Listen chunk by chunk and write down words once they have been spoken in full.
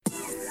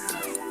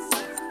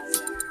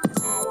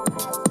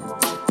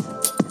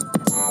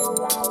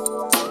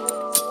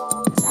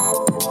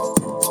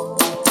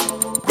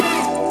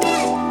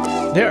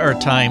There are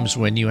times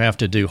when you have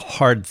to do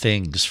hard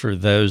things for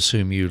those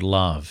whom you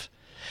love.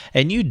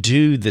 And you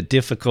do the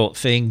difficult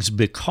things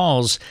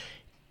because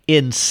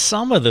in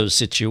some of those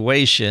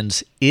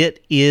situations,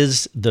 it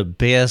is the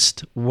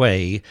best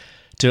way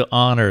to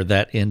honor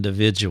that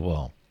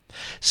individual.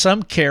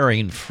 Some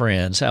caring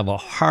friends have a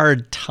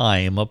hard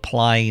time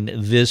applying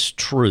this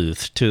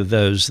truth to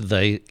those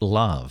they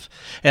love.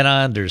 And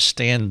I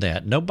understand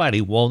that. Nobody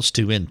wants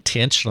to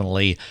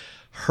intentionally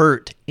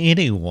hurt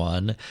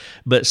anyone,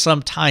 but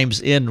sometimes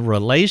in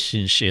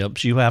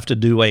relationships you have to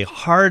do a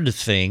hard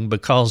thing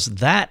because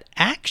that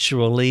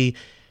actually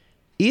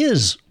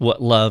is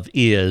what love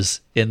is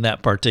in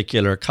that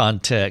particular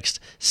context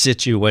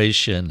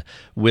situation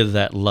with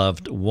that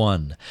loved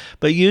one.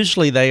 But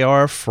usually they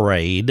are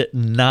afraid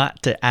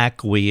not to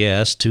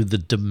acquiesce to the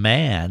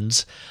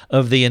demands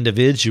of the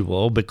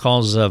individual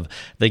because of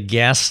the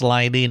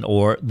gaslighting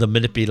or the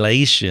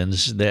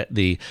manipulations that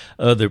the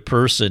other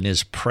person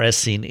is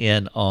pressing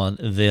in on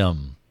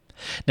them.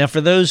 Now,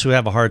 for those who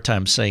have a hard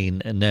time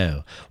saying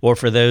no, or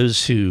for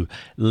those who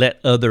let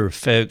other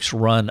folks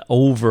run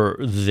over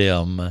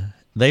them,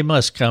 they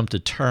must come to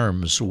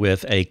terms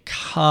with a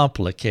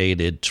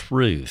complicated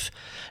truth.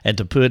 And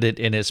to put it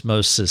in its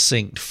most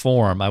succinct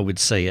form, I would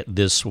say it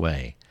this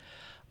way.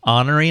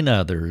 Honoring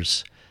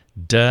others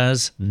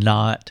does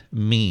not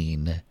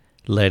mean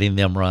letting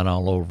them run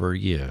all over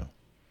you.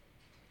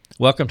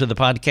 Welcome to the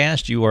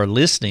podcast. You are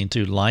listening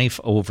to Life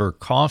Over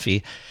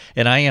Coffee,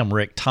 and I am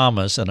Rick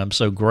Thomas, and I'm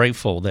so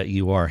grateful that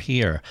you are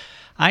here.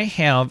 I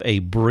have a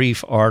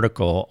brief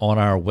article on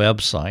our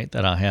website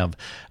that I have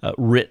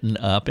written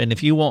up, and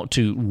if you want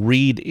to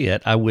read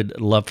it, I would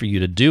love for you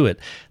to do it.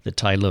 The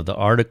title of the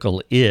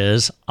article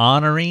is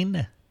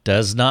Honoring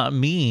Does Not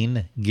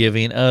Mean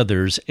Giving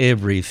Others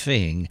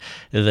Everything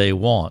They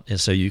Want.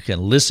 And so you can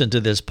listen to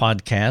this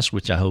podcast,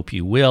 which I hope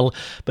you will,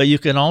 but you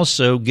can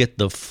also get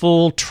the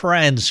full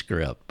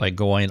transcript by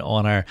going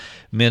on our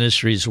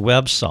ministry's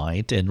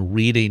website and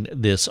reading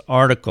this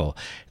article.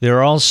 There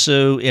are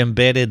also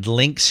embedded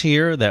links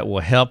here that will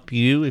help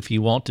you if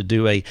you want to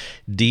do a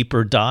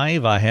deeper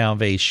dive. I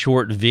have a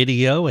short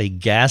video, a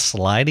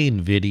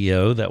gaslighting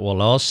video that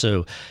will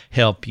also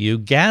help you.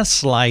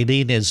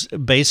 Gaslighting is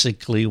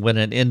basically when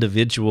an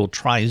individual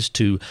tries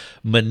to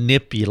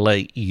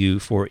manipulate you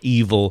for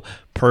evil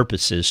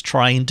purposes,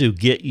 trying to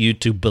get you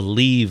to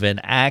believe and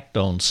act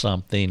on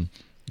something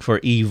for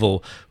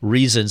evil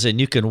reasons. And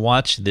you can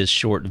watch this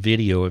short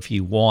video if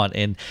you want,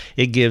 and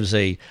it gives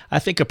I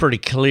think a pretty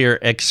clear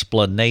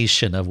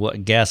explanation of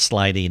what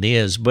gaslighting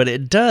is, but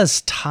it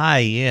does tie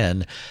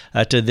in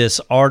to this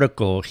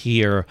article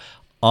here.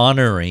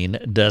 Honoring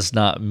does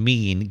not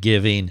mean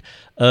giving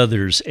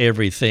others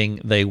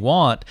everything they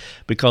want,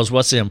 because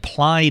what's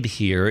implied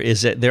here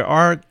is that there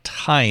are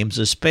times,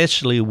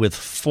 especially with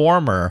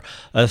former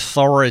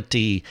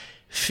authority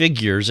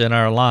figures in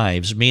our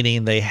lives,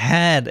 meaning they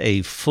had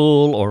a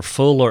full or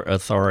fuller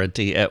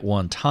authority at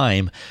one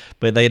time,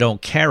 but they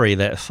don't carry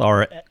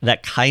that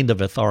kind of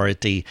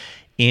authority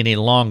any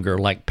longer.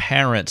 Like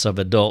parents of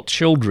adult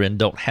children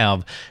don't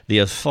have the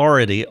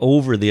authority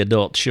over the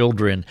adult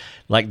children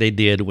like they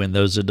did when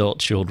those adult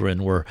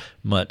children were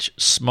much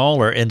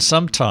smaller. And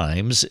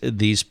sometimes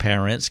these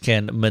parents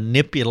can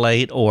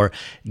manipulate or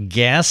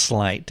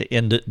gaslight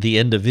the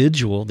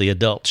individual, the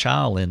adult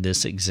child in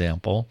this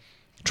example,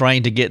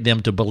 trying to get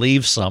them to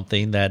believe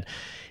something that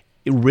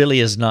it really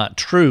is not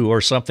true,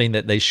 or something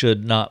that they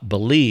should not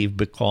believe,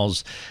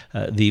 because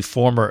the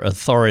former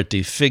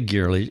authority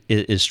figure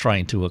is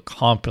trying to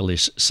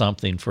accomplish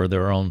something for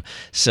their own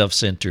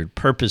self-centered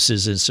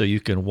purposes. And so you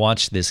can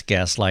watch this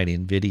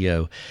gaslighting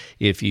video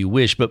if you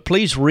wish. But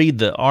please read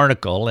the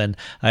article, and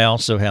I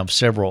also have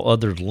several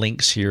other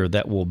links here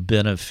that will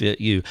benefit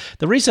you.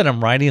 The reason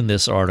I'm writing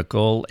this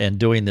article and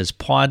doing this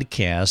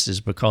podcast is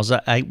because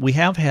we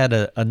have had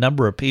a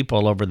number of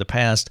people over the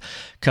past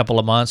couple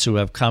of months who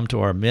have come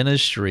to our ministry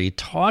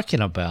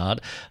talking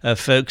about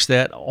folks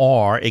that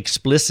are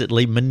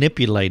explicitly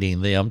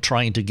manipulating them,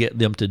 trying to get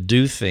them to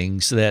do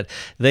things that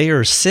they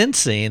are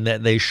sensing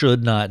that they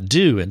should not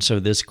do. And so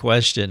this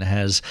question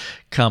has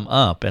come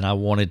up, and I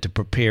wanted to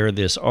prepare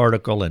this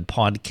article and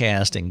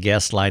podcast and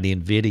gaslighting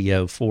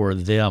video for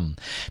them.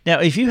 Now,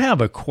 if you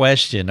have a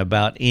question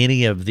about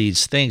any of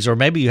these things, or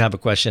maybe you have a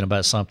question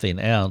about something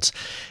else,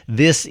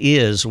 this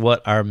is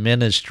what our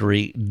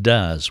ministry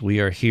does. We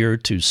are here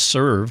to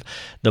serve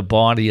the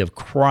body of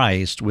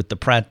Christ with the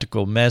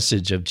practical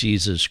message of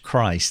Jesus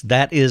Christ.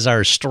 That is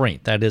our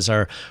strength. That is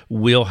our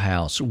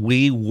wheelhouse.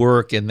 We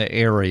work in the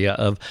area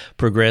of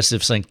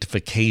progressive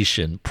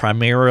sanctification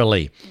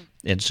primarily.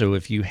 And so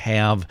if you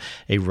have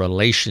a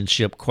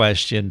relationship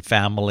question,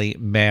 family,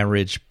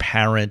 marriage,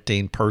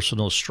 parenting,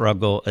 personal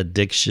struggle,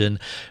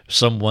 addiction,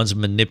 someone's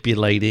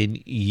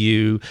manipulating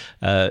you,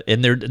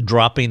 and they're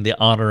dropping the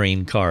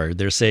honoring card.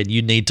 They're saying,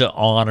 you need to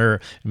honor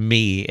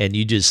me, and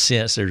you just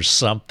sense there's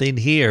something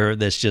here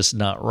that's just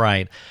not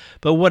right.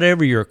 But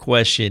whatever your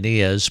question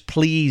is,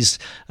 please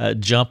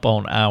jump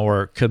on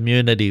our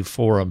community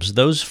forums.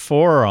 Those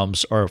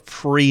forums are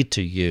free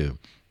to you.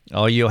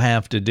 All you'll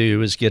have to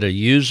do is get a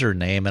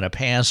username and a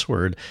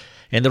password.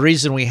 And the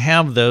reason we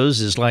have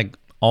those is like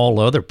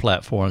all other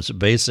platforms,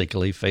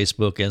 basically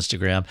Facebook,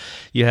 Instagram,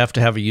 you have to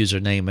have a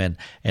username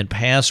and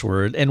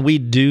password. And we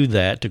do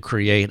that to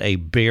create a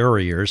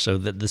barrier so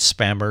that the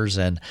spammers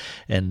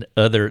and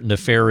other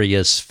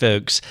nefarious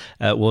folks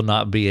will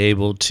not be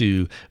able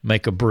to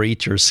make a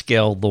breach or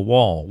scale the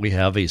wall. We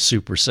have a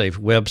super safe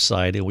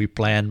website, and we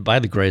plan, by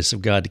the grace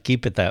of God, to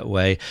keep it that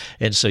way.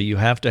 And so you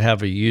have to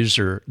have a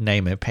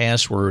username and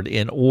password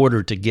in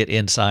order to get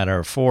inside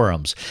our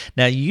forums.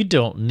 Now, you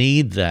don't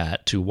need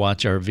that to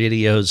watch our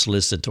videos,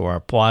 listen to our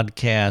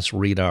podcasts,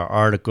 read our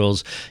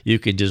articles. You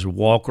can just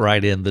walk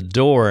right in the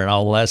door, and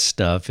all that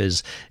stuff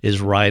is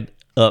right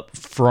up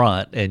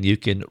front, and you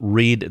can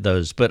read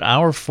those. But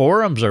our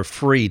forums are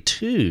free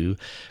too,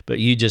 but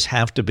you just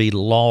have to be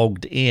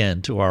logged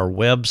in to our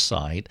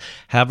website,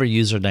 have a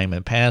username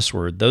and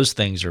password. Those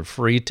things are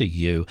free to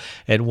you.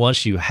 And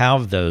once you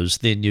have those,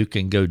 then you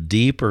can go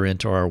deeper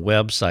into our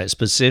website.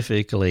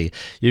 Specifically,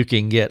 you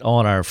can get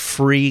on our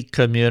free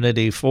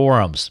community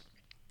forums.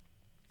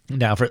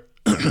 Now, for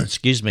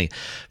excuse me,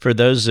 for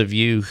those of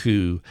you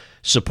who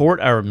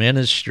support our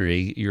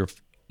ministry,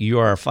 you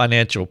are our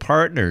financial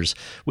partners,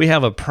 we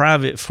have a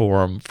private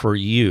forum for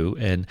you.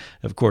 And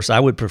of course, I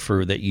would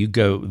prefer that you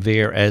go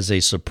there as a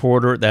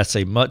supporter. That's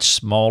a much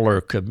smaller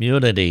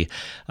community,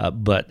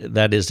 but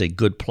that is a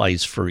good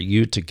place for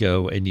you to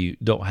go, and you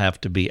don't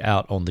have to be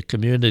out on the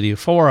community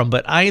forum.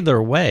 But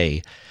either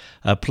way,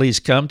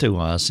 please come to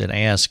us and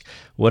ask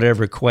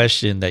whatever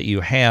question that you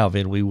have,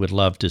 and we would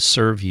love to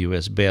serve you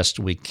as best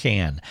we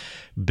can.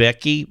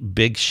 Becky,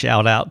 big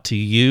shout out to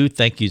you.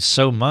 Thank you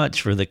so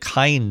much for the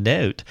kind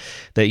note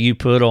that you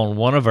put on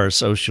one of our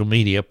social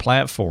media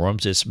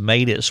platforms. It's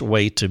made its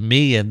way to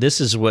me, and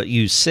this is what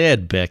you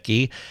said,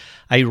 Becky.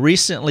 I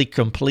recently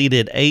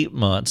completed 8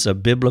 months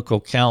of biblical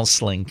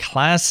counseling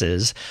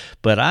classes,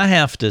 but I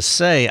have to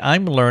say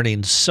I'm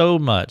learning so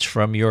much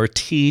from your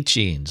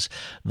teachings,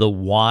 the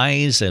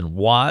whys and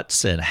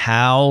whats and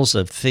hows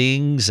of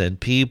things and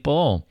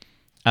people.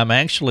 I'm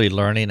actually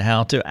learning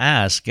how to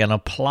ask and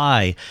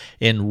apply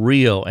in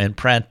real and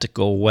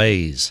practical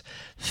ways.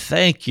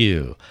 Thank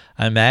you.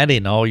 I'm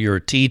adding all your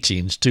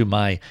teachings to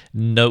my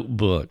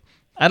notebook.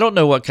 I don't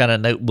know what kind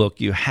of notebook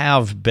you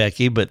have,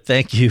 Becky, but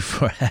thank you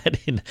for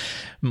adding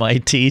my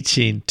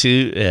teaching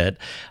to it.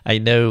 I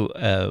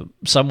know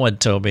someone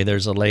told me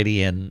there's a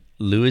lady in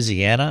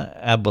Louisiana,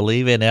 I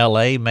believe in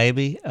L.A.,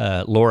 maybe,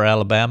 Lower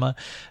Alabama,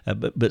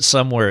 but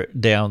somewhere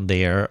down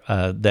there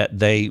that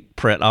they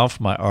print off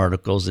my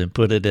articles and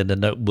put it in a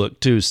notebook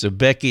too. So,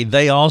 Becky,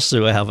 they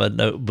also have a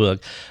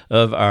notebook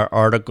of our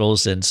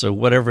articles, and so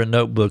whatever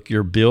notebook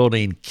you're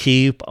building,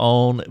 keep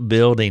on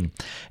building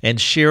and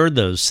share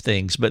those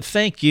things. But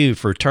thank you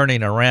for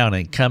turning around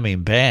and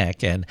coming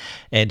back and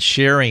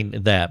sharing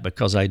that,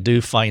 because I do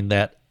find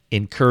that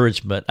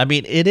encouragement. I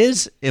mean, it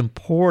is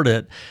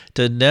important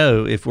to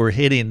know if we're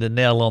hitting the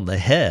nail on the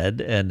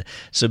head. And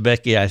so,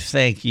 Becky, I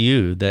thank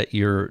you that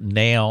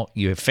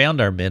you have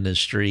found our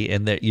ministry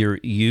and that you're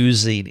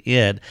using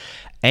it.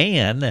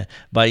 And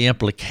by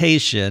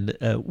implication,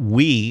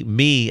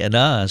 me and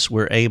us,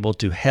 we're able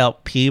to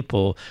help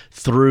people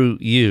through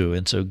you.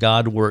 And so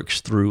God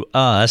works through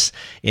us,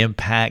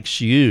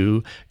 impacts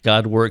you.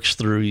 God works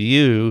through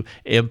you,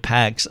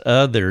 impacts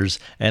others.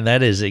 And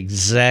that is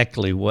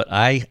exactly what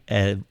I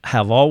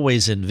have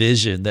always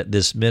envisioned that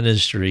this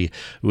ministry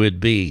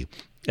would be.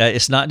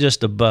 It's not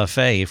just a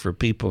buffet for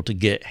people to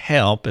get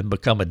help and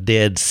become a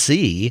Dead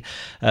Sea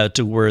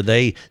to where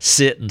they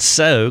sit and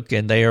soak,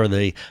 and they are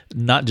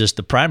not just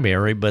the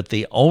primary, but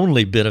the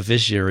only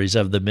beneficiaries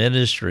of the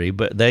ministry.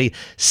 But they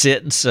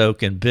sit and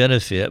soak and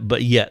benefit,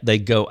 but yet they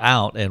go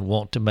out and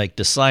want to make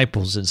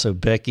disciples. And so,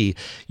 Becky,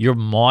 you're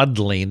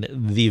modeling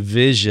the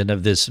vision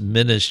of this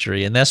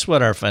ministry, and that's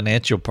what our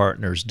financial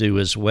partners do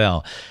as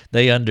well.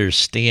 They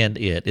understand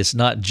it. It's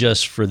not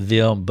just for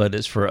them, but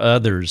it's for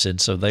others,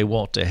 and so they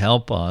want to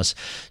help us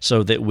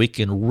so that we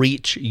can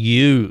reach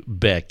you,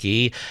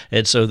 Becky,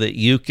 and so that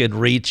you can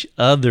reach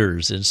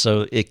others, and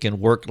so it can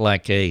work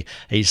like a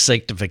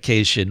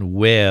sanctification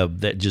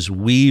web that just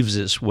weaves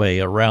its way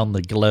around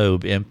the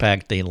globe,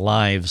 impacting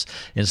lives.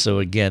 And so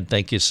again,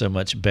 thank you so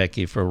much,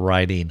 Becky, for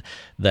writing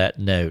that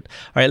note.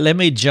 All right, let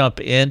me jump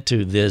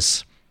into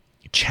this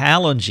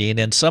challenging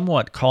and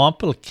somewhat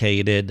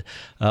complicated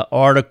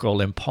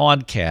article and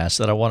podcast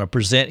that I want to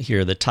present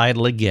here. The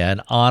title again,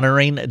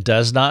 Honoring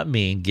Does Not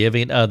Mean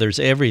Giving Others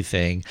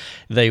Everything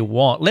They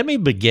Want. Let me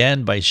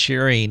begin by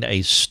sharing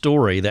a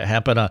story that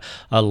happened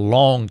a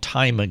long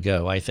time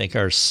ago. I think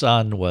our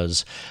son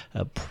was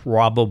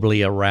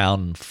probably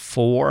around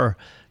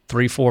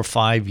 3, 4,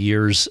 5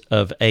 years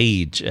of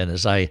age. And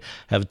as I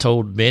have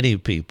told many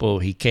people,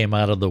 he came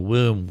out of the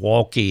womb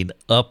walking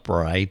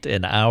upright,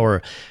 and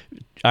our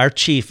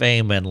chief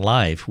aim in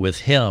life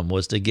with him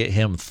was to get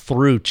him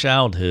through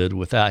childhood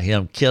without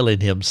him killing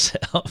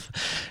himself,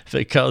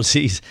 because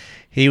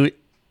he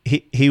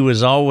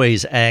was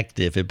always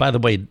active. And by the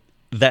way,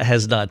 that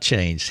has not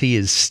changed. He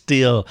is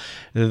still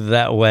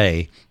that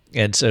way.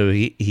 And so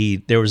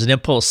there was an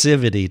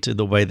impulsivity to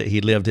the way that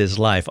he lived his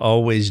life,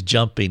 always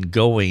jumping,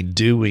 going,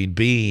 doing,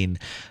 being.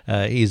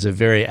 He's a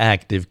very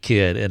active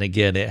kid, and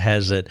again, it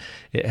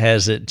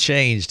hasn't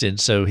changed. And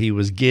so he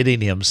was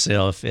getting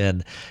himself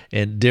in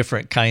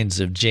different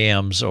kinds of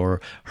jams or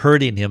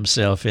hurting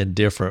himself in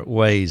different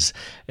ways.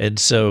 And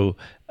so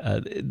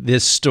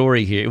this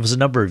story here, it was a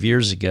number of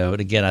years ago, and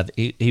again,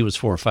 he was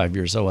 4 or 5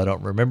 years old. I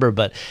don't remember,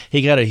 but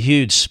he got a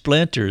huge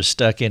splinter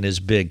stuck in his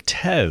big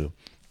toe.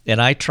 And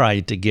I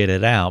tried to get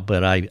it out,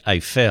 but I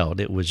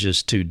failed. It was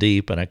just too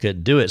deep, and I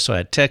couldn't do it. So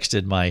I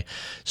texted my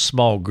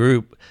small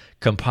group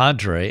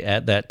compadre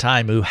at that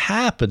time, who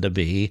happened to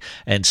be,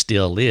 and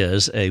still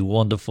is, a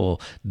wonderful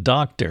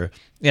doctor.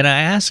 And I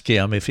asked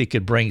him if he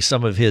could bring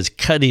some of his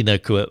cutting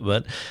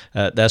equipment.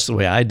 That's the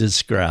way I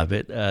describe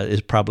it.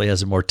 It probably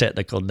has a more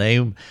technical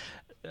name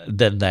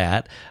than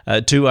that,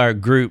 to our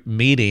group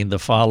meeting the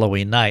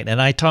following night.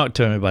 And I talked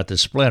to him about the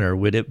splinter.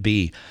 Would it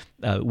be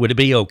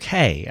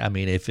okay? I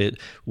mean, if it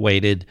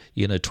waited,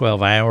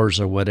 12 hours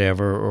or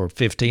whatever, or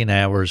 15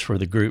 hours for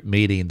the group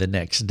meeting the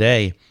next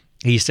day?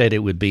 He said it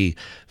would be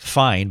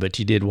fine, but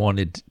you did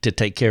want to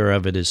take care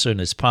of it as soon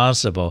as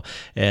possible.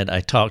 And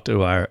I talked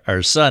to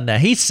our son. Now,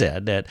 he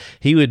said that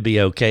he would be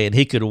okay and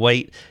he could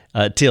wait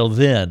till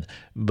then,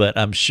 but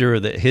I'm sure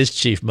that his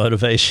chief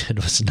motivation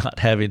was not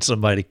having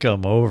somebody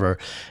come over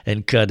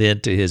and cut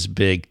into his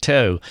big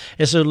toe.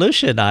 And so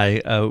Lucia and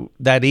I,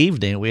 that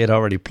evening, we had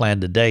already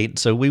planned a date,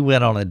 so we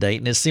went on a date,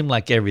 and it seemed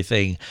like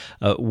everything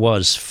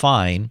was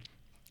fine.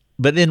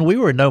 But then we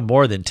were no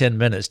more than 10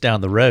 minutes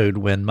down the road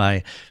when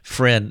my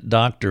friend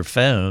doctor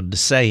phoned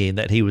saying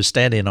that he was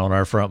standing on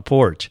our front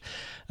porch,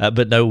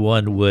 but no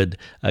one would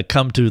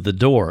come to the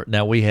door.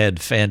 Now, we had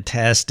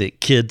fantastic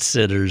kid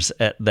sitters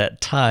at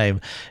that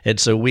time, and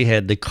so we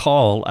had to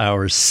call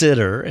our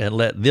sitter and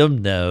let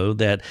them know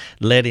that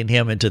letting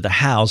him into the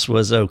house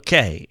was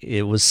okay.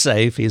 It was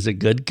safe. He's a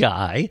good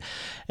guy.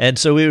 And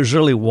so it was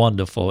really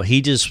wonderful.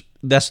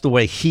 That's the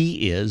way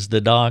he is,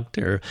 the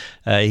doctor.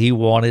 He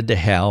wanted to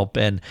help,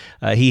 and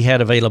he had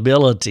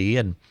availability,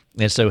 and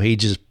so he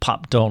just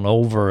popped on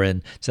over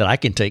and said, "I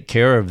can take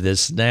care of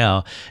this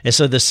now." And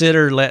so the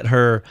sitter let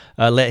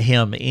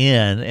him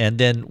in, and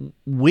then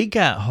we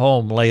got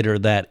home later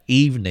that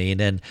evening,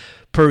 and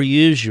per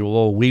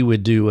usual, we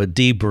would do a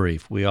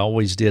debrief. We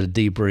always did a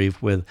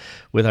debrief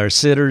with our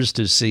sitters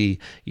to see,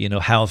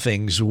 how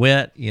things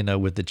went,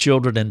 with the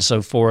children and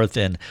so forth,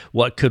 and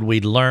what could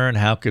we learn,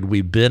 how could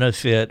we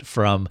benefit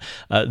from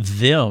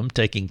them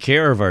taking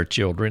care of our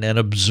children and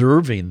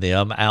observing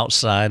them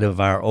outside of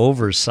our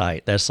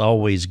oversight. That's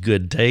always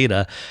good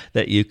data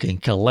that you can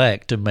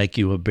collect to make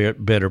you a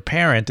better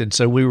parent. And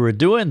so we were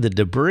doing the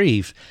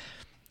debrief,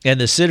 and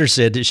the sitter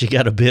said that she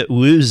got a bit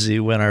woozy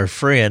when our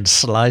friend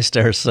sliced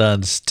our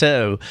son's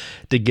toe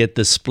to get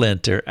the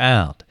splinter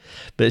out.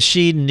 But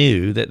she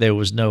knew that there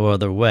was no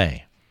other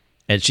way.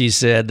 And she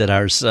said that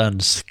our son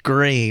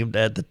screamed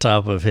at the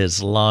top of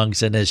his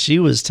lungs. And as she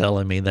was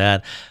telling me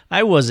that,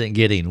 I wasn't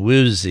getting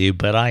woozy,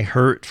 but I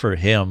hurt for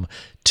him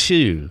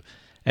too,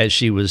 as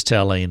she was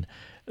telling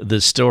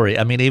the story.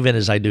 I mean, even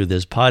as I do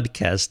this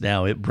podcast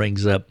now, it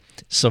brings up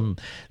some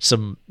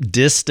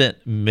distant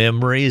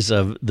memories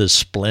of the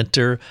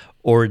splinter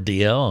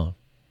ordeal.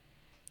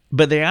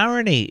 But the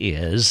irony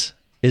is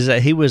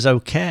that he was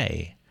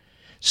okay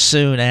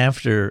soon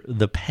after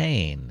the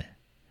pain.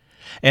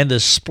 And the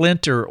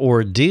splinter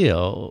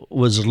ordeal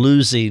was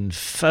losing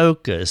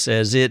focus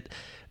as it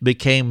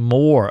became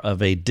more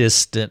of a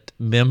distant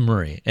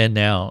memory. And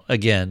now,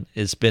 again,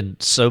 it's been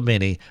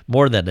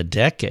more than a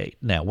decade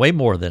now, way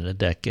more than a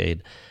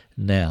decade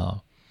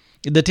now.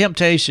 The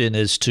temptation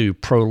is to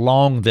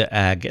prolong the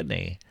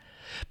agony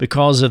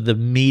because of the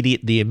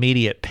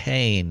immediate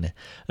pain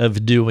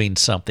of doing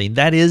something.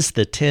 That is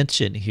the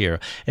tension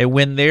here. And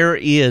when there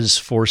is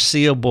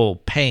foreseeable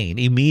pain,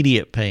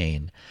 immediate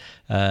pain,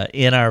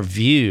 in our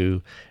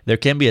view, there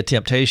can be a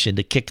temptation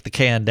to kick the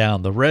can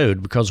down the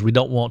road because we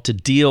don't want to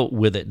deal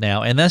with it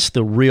now. And that's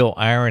the real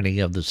irony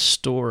of the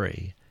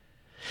story,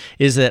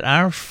 is that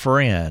our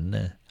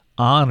friend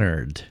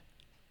honored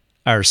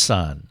our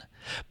son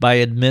by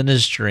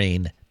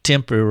administering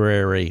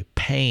temporary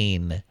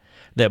pain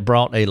that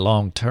brought a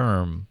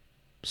long-term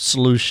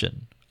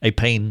solution, a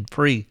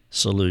pain-free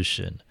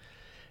solution.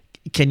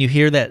 Can you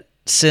hear that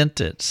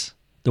sentence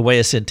the way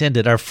it's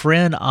intended? Our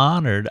friend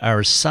honored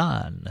our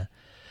son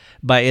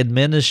by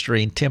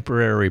administering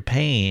temporary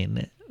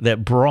pain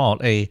that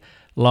brought a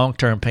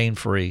long-term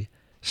pain-free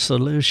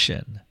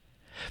solution.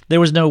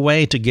 There was no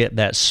way to get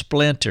that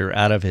splinter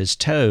out of his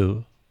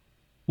toe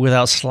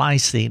without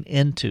slicing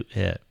into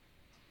it.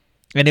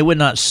 And it would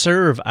not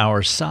serve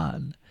our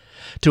son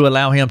to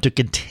allow him to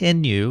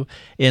continue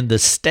in the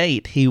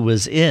state he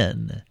was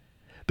in,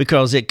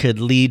 because it could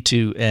lead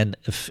to an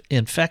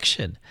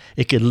infection.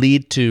 It could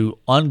lead to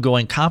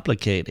ongoing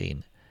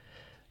complicating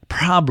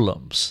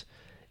problems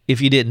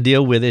if you didn't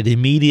deal with it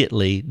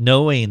immediately,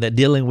 knowing that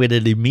dealing with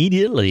it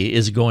immediately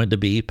is going to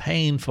be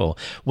painful.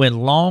 When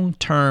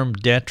long-term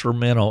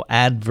detrimental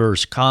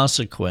adverse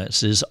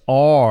consequences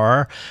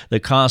are the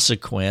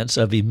consequence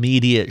of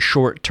immediate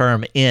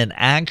short-term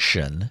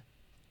inaction,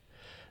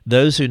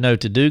 those who know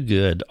to do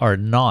good are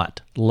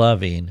not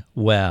loving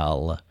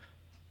well.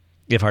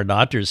 If our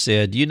doctor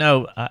said,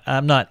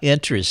 I'm not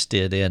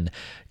interested in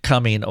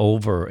coming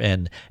over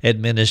and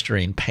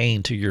administering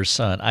pain to your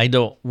son, I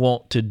don't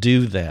want to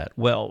do that.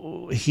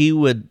 Well, he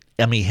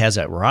has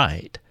that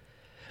right,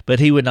 but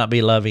he would not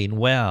be loving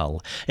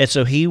well. And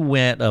so he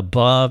went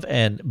above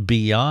and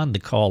beyond the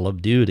call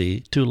of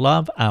duty to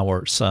love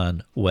our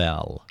son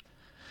well.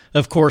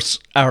 Of course,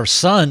 our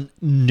son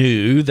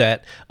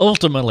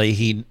ultimately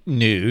he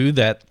knew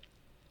that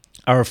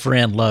our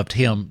friend loved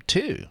him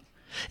too.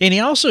 And he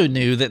also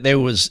knew that there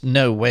was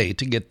no way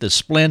to get the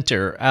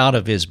splinter out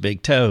of his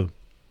big toe.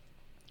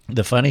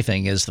 The funny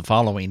thing is, the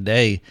following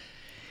day,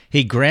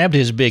 he grabbed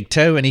his big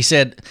toe and he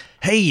said,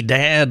 "Hey,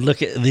 Dad,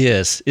 look at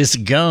this. It's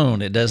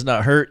gone. It does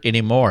not hurt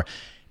anymore."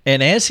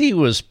 And as he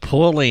was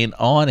pulling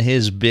on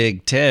his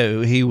big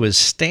toe, he was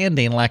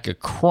standing like a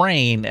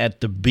crane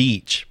at the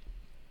beach.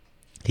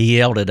 He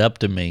held it up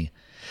to me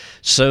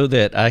so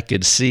that I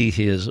could see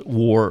his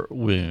war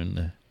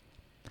wound.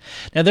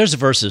 Now, there's a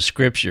verse of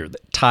Scripture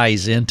that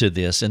ties into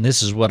this, and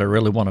this is what I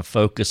really want to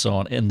focus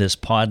on in this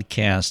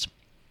podcast.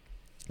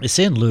 It's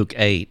in Luke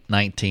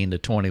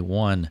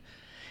 8:19-21.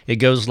 It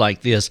goes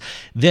like this: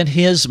 "Then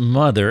his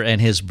mother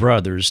and his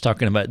brothers,"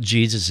 talking about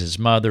Jesus'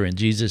 mother and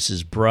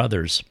Jesus'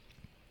 brothers,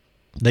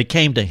 "they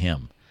came to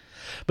him,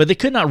 but they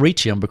could not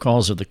reach him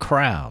because of the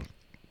crowd.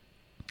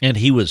 And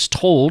he was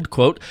told,"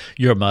 quote,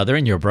 "Your mother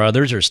and your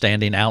brothers are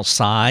standing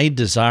outside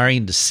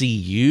desiring to see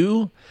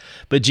you."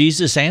 But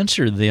Jesus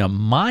answered them,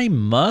 "My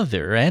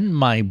mother and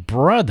my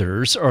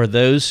brothers are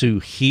those who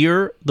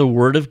hear the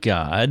word of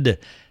God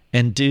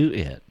and do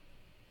it."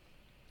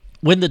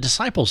 When the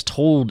disciples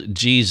told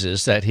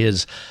Jesus that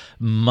his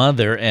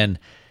mother and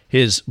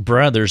his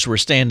brothers were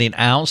standing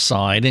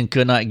outside and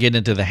could not get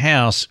into the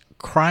house,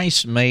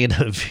 Christ made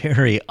a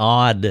very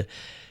odd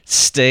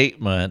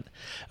statement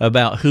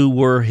about who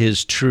were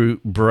his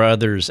true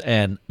brothers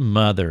and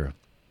mother.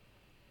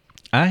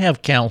 I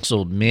have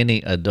counseled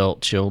many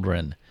adult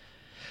children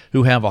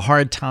who have a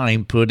hard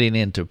time putting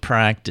into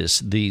practice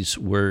these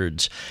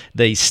words.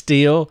 They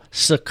still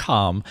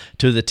succumb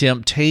to the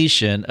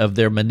temptation of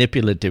their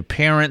manipulative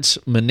parents,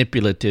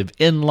 manipulative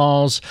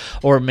in-laws,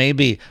 or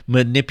maybe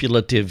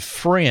manipulative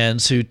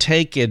friends who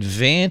take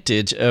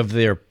advantage of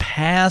their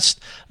past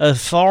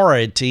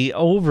authority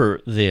over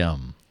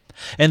them.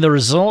 And the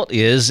result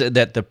is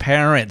that the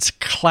parents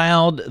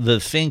cloud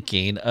the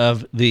thinking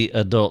of the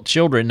adult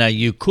children. Now,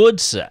 you could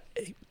say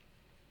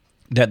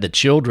that the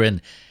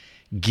children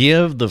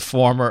give the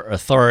former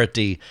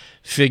authority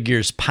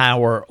figures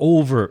power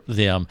over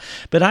them.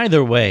 But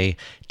either way,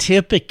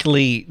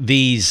 typically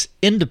these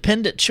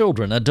independent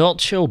children, adult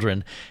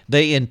children,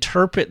 they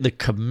interpret the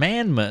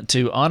commandment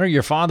to honor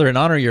your father and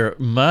honor your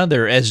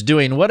mother as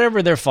doing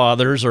whatever their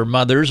fathers or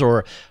mothers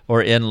or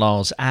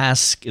in-laws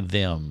ask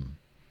them.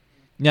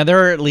 Now, there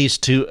are at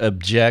least two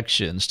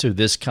objections to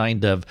this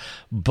kind of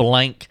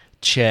blank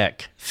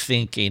check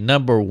thinking.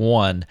 Number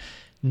one,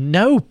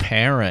 no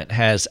parent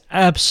has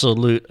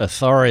absolute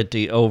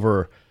authority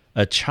over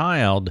a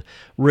child,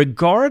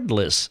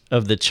 regardless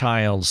of the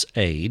child's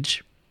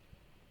age.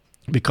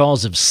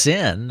 Because of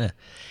sin,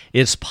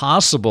 it's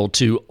possible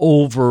to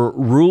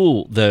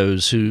overrule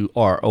those who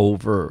are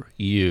over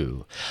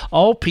you.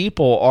 All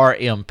people are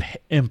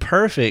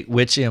imperfect,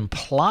 which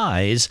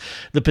implies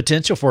the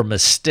potential for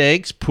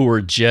mistakes,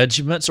 poor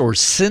judgments, or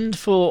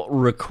sinful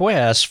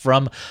requests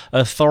from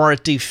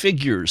authority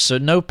figures. So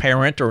no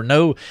parent or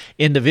no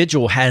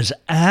individual has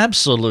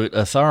absolute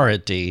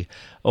authority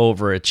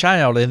over a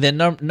child. And then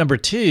number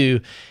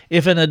two,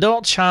 if an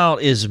adult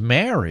child is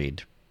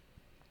married,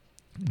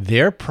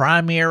 their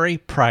primary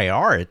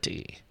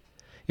priority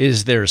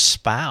is their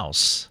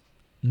spouse,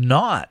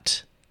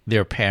 not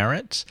their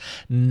parents,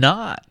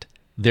 not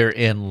their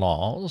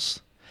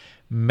in-laws.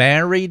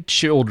 Married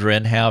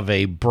children have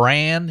a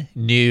brand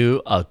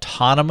new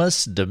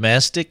autonomous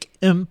domestic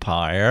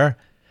empire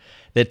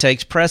that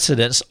takes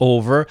precedence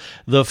over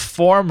the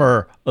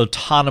former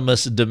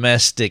autonomous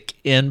domestic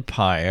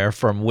empire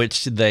from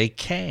which they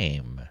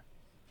came.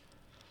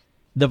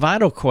 The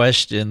vital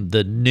question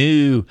the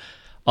new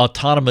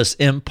autonomous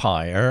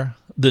empire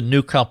the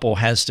new couple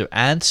has to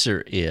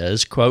answer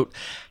is, quote,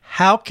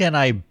 "How can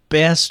I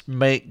best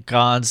make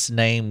God's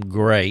name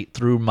great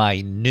through my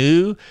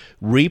new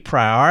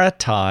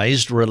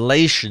reprioritized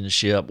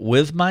relationship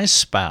with my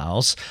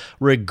spouse,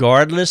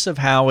 regardless of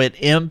how it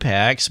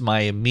impacts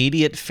my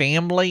immediate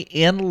family,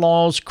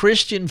 in-laws,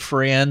 Christian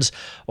friends,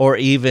 or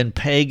even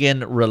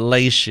pagan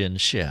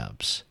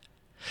relationships?"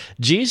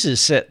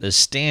 Jesus set the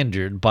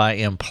standard by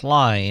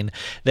implying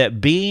that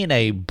being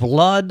a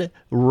blood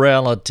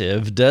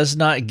relative does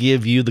not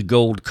give you the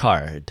gold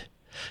card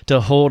to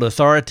hold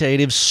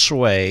authoritative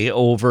sway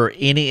over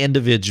any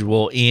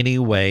individual any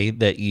way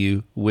that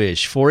you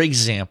wish. For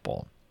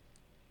example,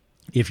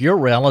 If your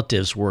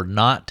relatives were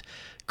not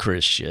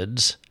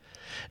Christians,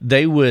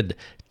 they would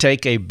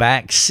take a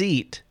back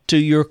seat to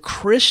your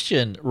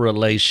Christian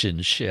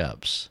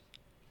relationships.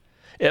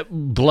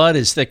 Blood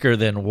is thicker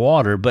than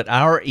water, but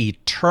our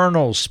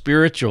eternal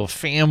spiritual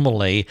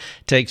family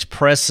takes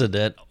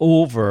precedent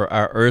over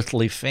our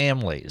earthly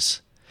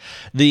families.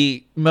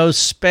 The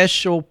most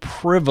special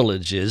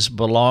privileges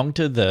belong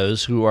to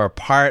those who are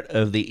part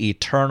of the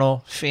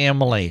eternal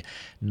family,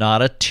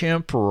 not a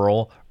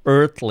temporal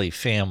earthly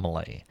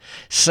family.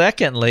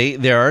 Secondly,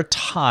 there are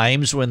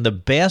times when the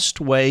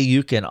best way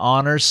you can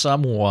honor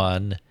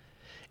someone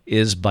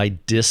is by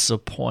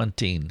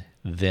disappointing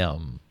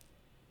them.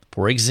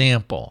 For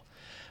example,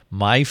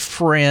 my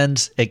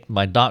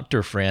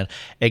doctor friend,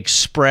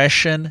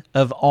 expression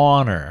of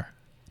honor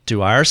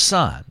to our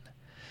son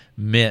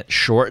meant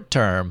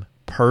short-term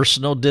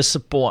personal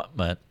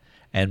disappointment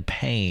and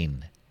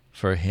pain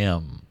for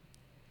him.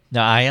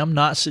 Now, I am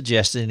not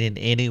suggesting in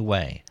any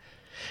way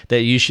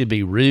that you should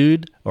be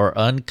rude or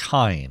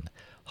unkind,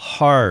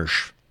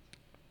 harsh,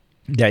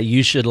 that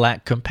you should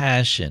lack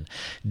compassion.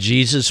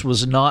 Jesus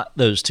was not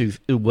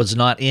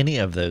any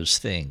of those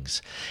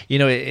things.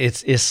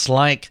 It's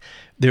like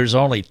there's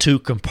only two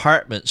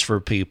compartments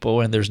for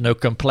people, and there's no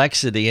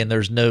complexity and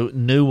there's no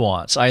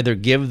nuance. Either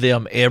give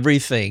them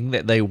everything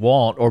that they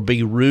want or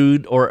be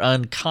rude or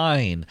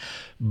unkind.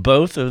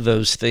 Both of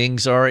those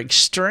things are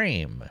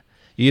extreme.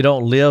 You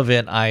don't live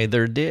in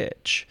either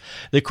ditch.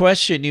 The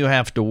question you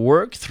have to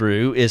work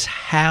through is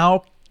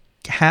how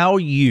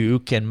you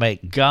can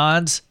make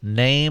God's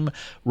name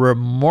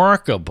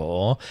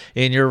remarkable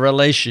in your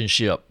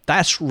relationship.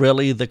 That's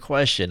really the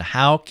question.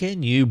 How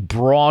can you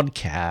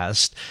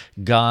broadcast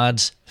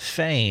God's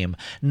fame?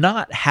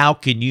 Not how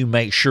can you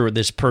make sure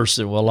this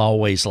person will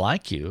always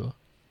like you.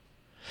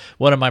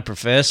 One of my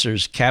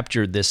professors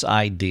captured this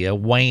idea,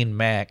 Wayne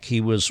Mack.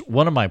 He was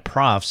one of my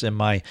profs in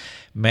my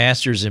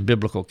Master's in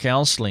Biblical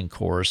Counseling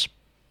course.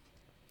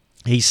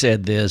 He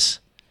said this: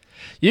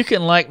 "You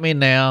can like me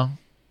now,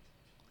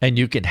 and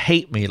you can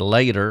hate me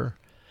later,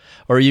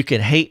 or you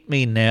can hate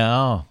me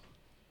now,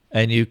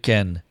 and you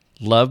can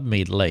love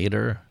me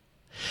later."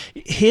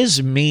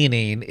 His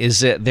meaning is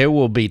that there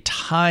will be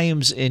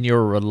times in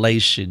your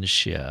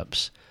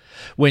relationships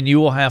when you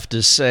will have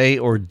to say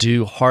or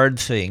do hard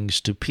things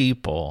to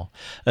people,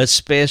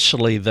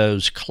 especially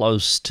those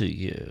close to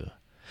you.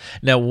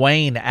 Now,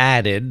 Wayne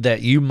added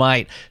that you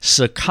might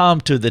succumb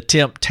to the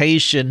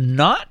temptation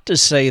not to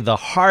say the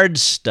hard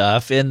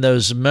stuff in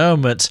those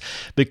moments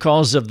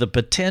because of the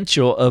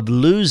potential of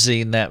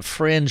losing that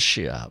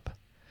friendship.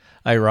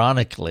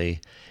 Ironically,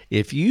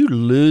 if you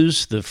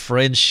lose the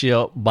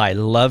friendship by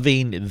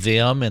loving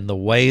them in the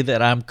way that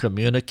I'm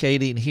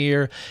communicating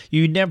here,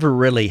 you never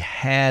really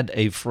had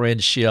a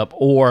friendship,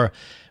 or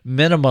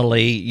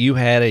minimally, you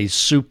had a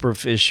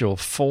superficial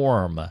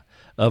form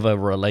of a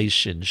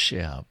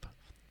relationship.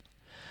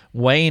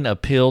 Wayne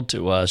appealed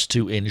to us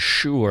to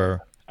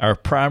ensure our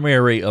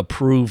primary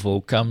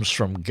approval comes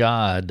from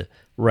God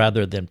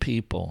rather than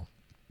people.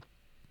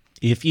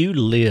 If you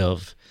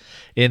live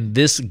in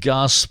this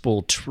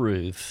gospel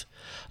truth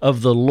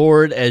of the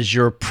Lord as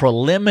your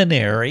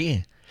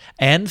preliminary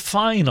and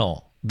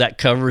final, that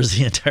covers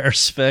the entire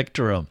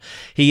spectrum.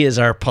 He is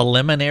our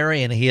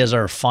preliminary and He is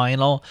our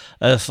final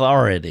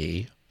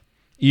authority.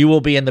 You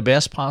will be in the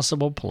best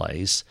possible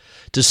place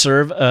to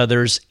serve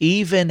others.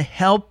 Even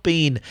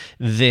helping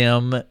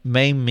them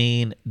may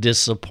mean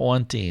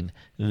disappointing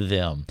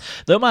them.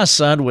 Though my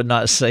son would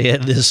not say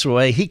it this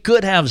way, he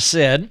could have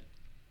said,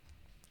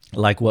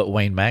 like what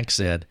Wayne Mack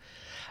said,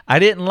 "I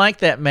didn't like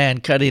that man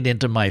cutting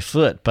into my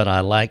foot, but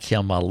I like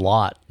him a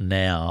lot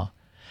now."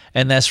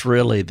 And that's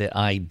really the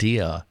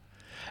idea.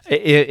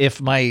 If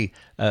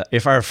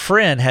our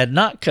friend had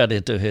not cut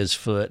into his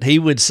foot, he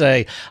would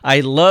say,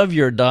 "I love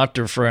your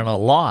doctor friend a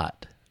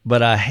lot,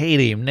 but I hate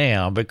him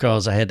now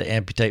because I had to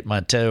amputate my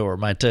toe, or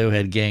my toe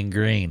had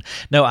gangrene.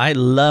 No, I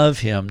love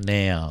him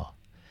now,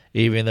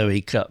 even though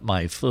he cut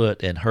my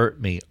foot and hurt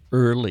me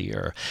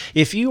earlier."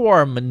 If you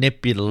are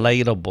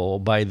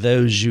manipulatable by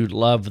those you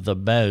love the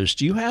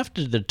most, you have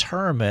to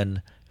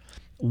determine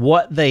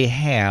what they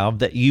have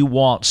that you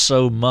want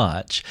so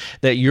much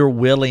that you're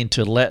willing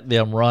to let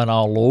them run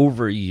all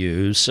over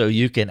you so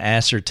you can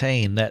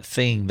ascertain that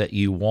thing that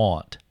you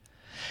want.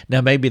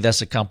 Now, maybe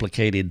that's a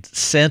complicated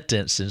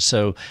sentence, and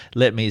so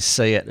let me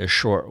say it a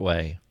short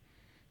way.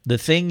 The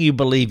thing you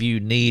believe you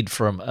need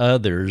from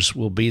others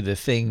will be the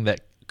thing that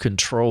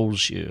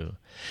controls you.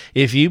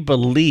 If you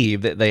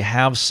believe that they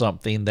have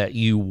something that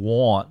you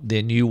want,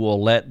 then you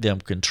will let them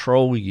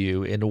control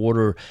you in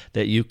order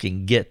that you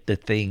can get the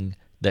thing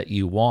that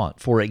you want.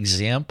 For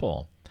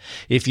example,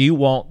 if you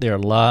want their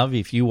love,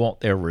 if you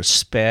want their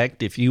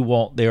respect, if you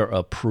want their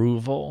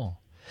approval,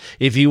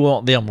 if you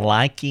want them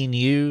liking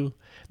you,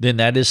 then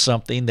that is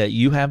something that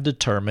you have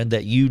determined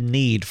that you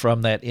need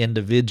from that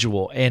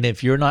individual. And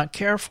if you're not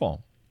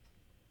careful,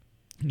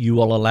 you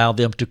will allow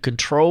them to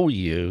control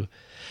you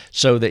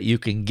so that you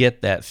can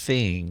get that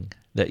thing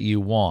that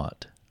you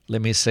want.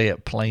 Let me say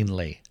it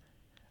plainly.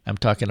 I'm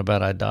talking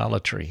about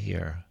idolatry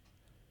here.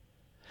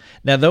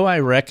 Now, though I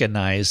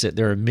recognize that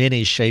there are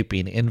many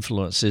shaping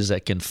influences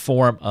that can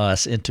form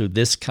us into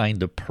this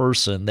kind of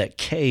person that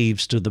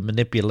caves to the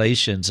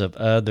manipulations of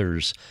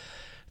others,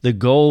 the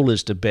goal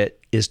is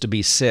to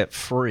be set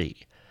free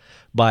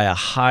by a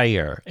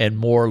higher and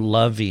more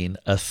loving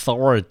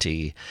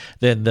authority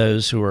than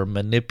those who are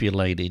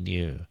manipulating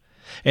you.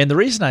 And the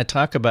reason I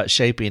talk about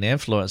shaping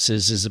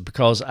influences is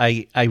because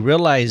I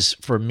realize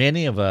for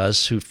many of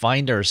us who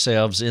find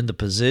ourselves in the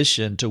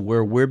position to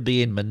where we're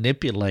being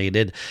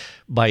manipulated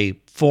by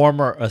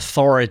former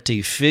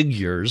authority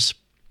figures,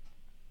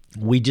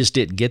 we just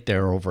didn't get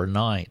there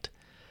overnight.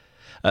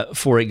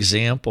 For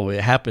example,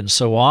 it happens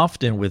so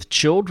often with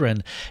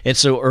children, and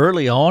so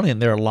early on in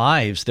their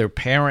lives, their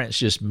parents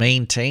just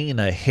maintain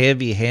a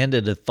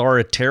heavy-handed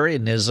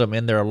authoritarianism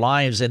in their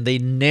lives, and they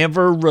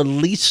never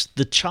release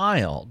the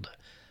child.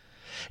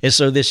 And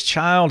so this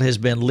child has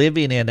been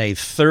living in a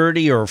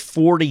 30 or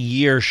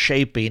 40-year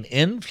shaping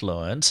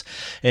influence,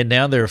 and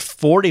now they're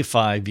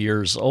 45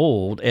 years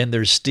old, and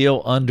they're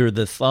still under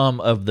the thumb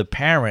of the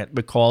parent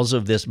because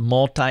of this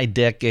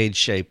multi-decade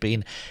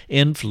shaping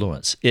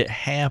influence. It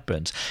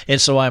happens. And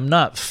so I'm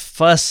not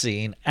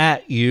fussing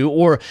at you,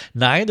 or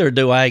neither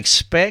do I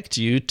expect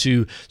you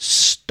to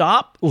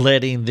stop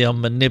letting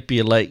them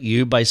manipulate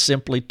you by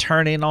simply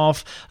turning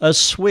off a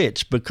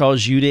switch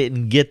because you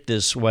didn't get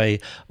this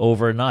way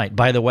overnight.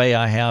 By the way,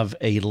 I have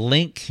a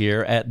link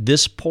here at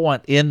this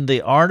point in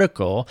the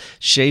article,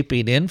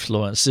 Shaping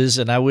Influences,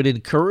 and I would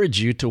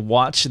encourage you to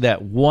watch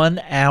that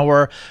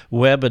 1-hour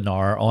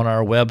webinar on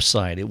our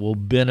website. It will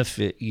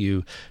benefit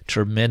you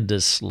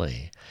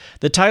tremendously.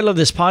 The title of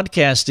this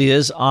podcast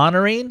is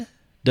Honoring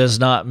Does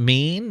Not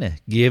Mean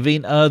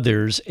Giving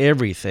Others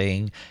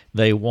Everything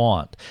They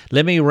Want.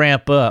 Let me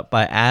wrap up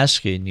by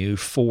asking you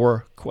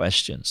 4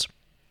 questions.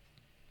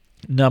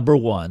 Number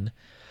 1,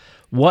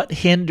 what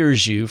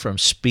hinders you from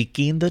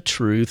speaking the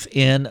truth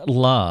in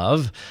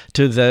love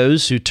to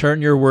those who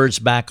turn your words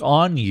back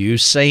on you,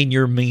 saying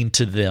you're mean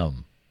to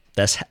them?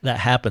 That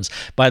happens.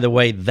 By the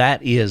way,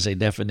 that is a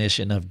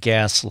definition of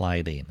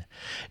gaslighting.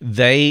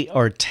 They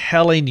are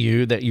telling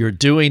you that you're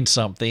doing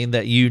something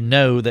that you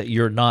know that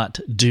you're not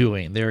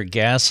doing. They're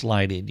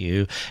gaslighting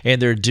you,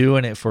 and they're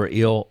doing it for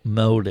ill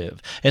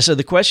motive. And so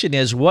the question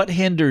is, what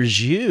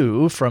hinders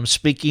you from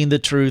speaking the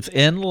truth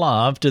in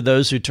love to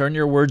those who turn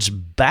your words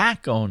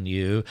back on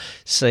you,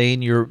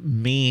 saying you're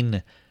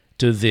mean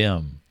to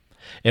them?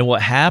 And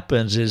what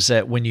happens is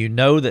that when you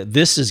know that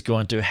this is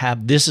going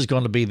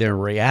to be their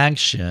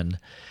reaction,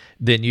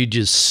 then you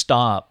just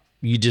stop.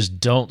 You just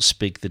don't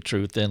speak the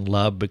truth in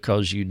love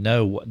because you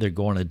know what they're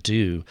going to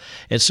do.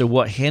 And so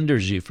what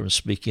hinders you from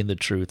speaking the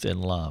truth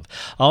in love?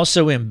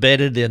 Also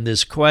embedded in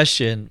this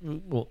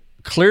question,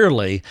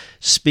 clearly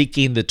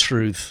speaking the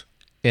truth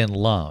in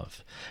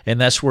love. And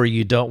that's where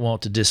you don't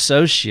want to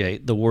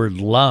dissociate the word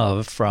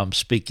love from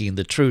speaking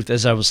the truth.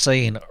 As I was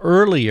saying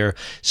earlier,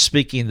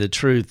 speaking the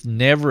truth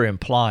never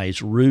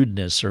implies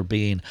rudeness or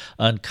being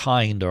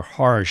unkind or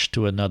harsh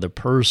to another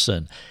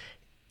person.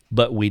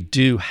 But we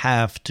do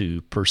have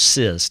to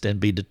persist and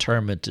be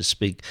determined to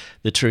speak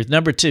the truth.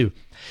 Number 2,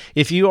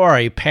 if you are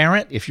a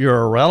parent, if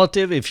you're a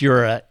relative, if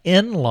you're an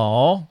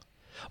in-law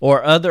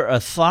or other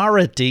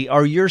authority,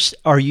 are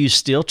you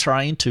still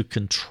trying to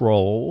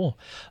control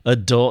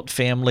adult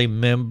family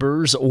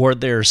members or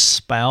their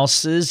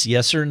spouses?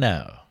 Yes or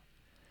no?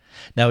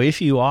 Now,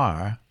 if you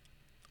are,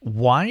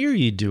 why are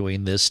you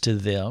doing this to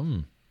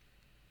them?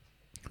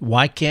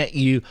 Why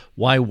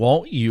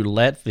won't you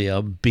let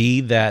them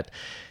be that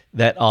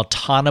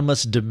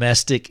autonomous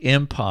domestic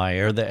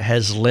empire that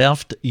has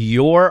left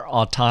your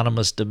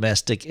autonomous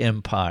domestic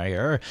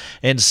empire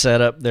and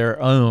set up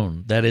their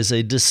own? That is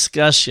a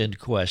discussion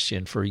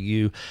question for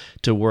you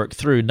to work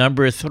through.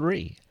 Number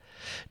 3,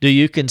 do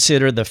you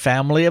consider the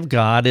family of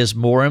God is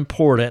more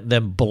important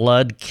than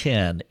blood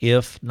kin?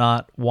 If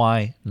not,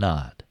 why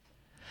not?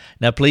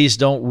 Now, please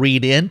don't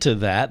read into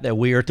that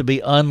we are to be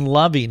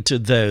unloving to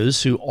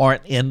those who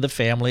aren't in the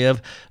family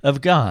of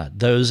God,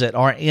 those that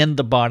aren't in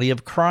the body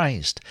of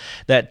Christ.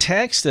 That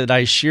text that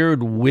I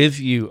shared with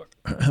you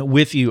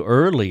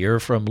earlier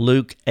from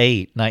Luke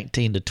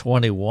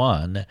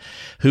 8:19-21,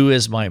 who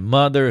is my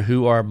mother,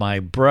 who are my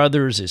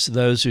brothers, it's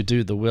those who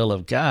do the will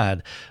of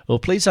God. Well,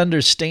 please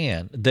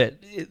understand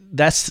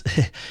that's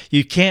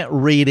you can't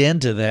read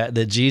into that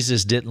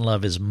Jesus didn't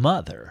love his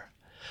mother,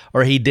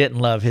 or he didn't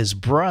love his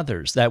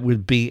brothers. That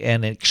would be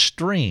an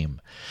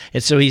extreme.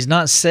 And so he's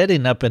not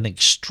setting up an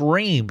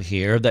extreme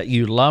here that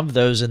you love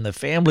those in the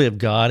family of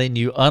God and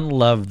you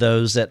unlove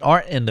those that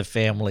aren't in the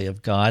family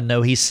of God.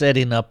 No, he's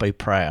setting up a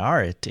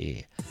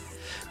priority.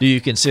 Do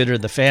you consider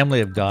the family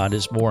of God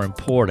is more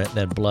important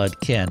than blood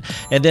kin?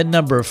 And then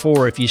number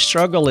 4, if you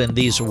struggle in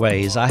these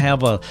ways, I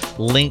have a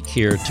link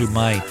here to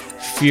my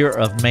Fear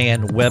of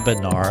Man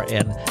webinar,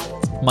 and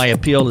my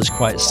appeal is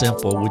quite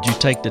simple. Would you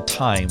take the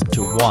time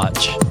to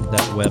watch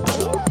that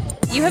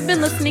webinar? You have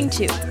been listening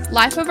to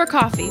Life Over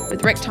Coffee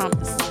with Rick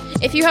Thomas.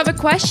 If you have a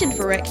question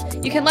for Rick,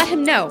 you can let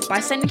him know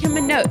by sending him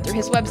a note through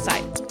his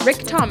website,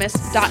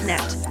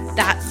 rickthomas.net.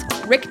 That's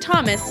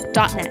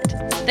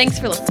rickthomas.net. Thanks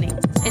for listening.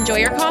 Enjoy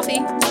your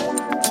coffee.